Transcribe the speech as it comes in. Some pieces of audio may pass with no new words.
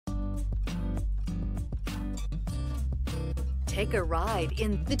Take a ride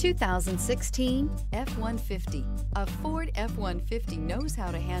in the 2016 F-150. A Ford F-150 knows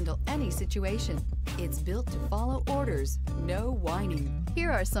how to handle any situation. It's built to follow orders, no whining. Here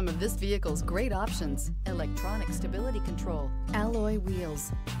are some of this vehicle's great options: electronic stability control, alloy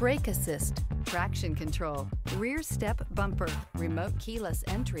wheels, brake assist, traction control, rear step bumper, remote keyless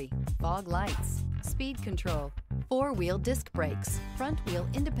entry, fog lights, speed control, four-wheel disc brakes, front-wheel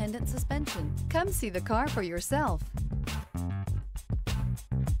independent suspension. Come see the car for yourself.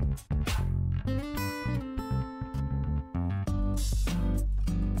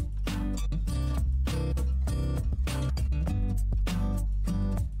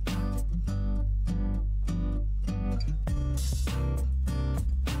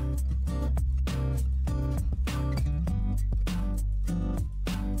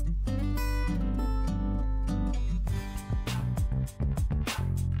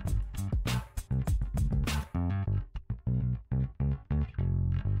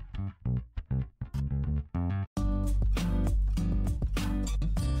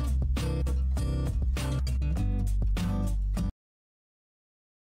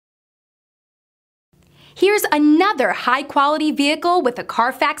 Here's another high-quality vehicle with a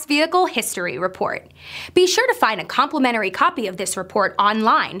Carfax Vehicle History Report. Be sure to find a complimentary copy of this report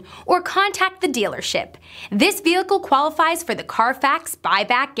online or contact the dealership. This vehicle qualifies for the Carfax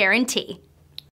Buyback Guarantee.